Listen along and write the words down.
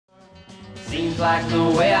like the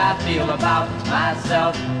way I feel about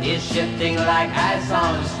myself is shifting like ice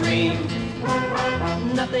on a stream.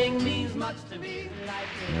 Nothing means much to me.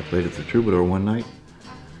 I played at the Troubadour one night,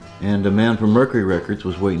 and a man from Mercury Records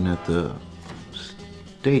was waiting at the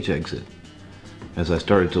stage exit. As I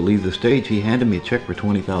started to leave the stage, he handed me a check for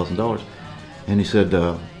 $20,000, and he said,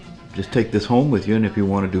 just take this home with you, and if you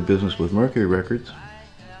want to do business with Mercury Records,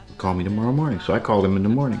 call me tomorrow morning. So I called him in the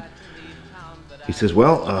morning. He says,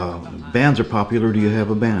 well, bands are popular, do you have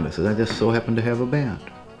a band? I said, I just so happen to have a band.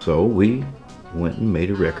 So we went and made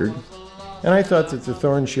a record. And I thought that the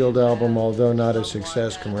Thorinshield album, although not a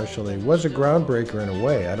success commercially, was a groundbreaker in a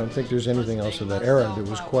way. I don't think there's anything else of that era that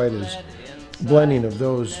was quite as blending of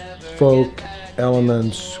those folk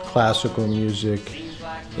elements, classical music,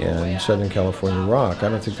 and Southern California rock. I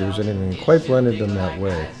don't think there was anything quite blended in that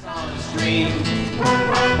way.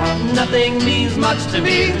 Nothing means much to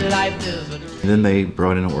me. Life is a dream. And then they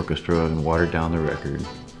brought in an orchestra and watered down the record.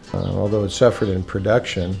 Although it suffered in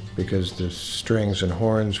production because the strings and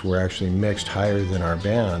horns were actually mixed higher than our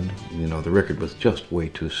band. You know, the record was just way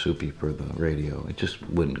too soupy for the radio. It just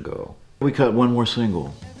wouldn't go. We cut one more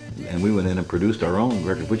single, and we went in and produced our own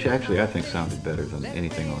record, which actually I think sounded better than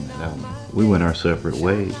anything on that album. We went our separate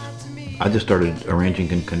ways. I just started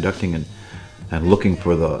arranging and conducting and looking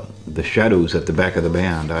for the shadows at the back of the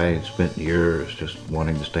band. I spent years just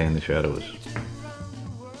wanting to stay in the shadows.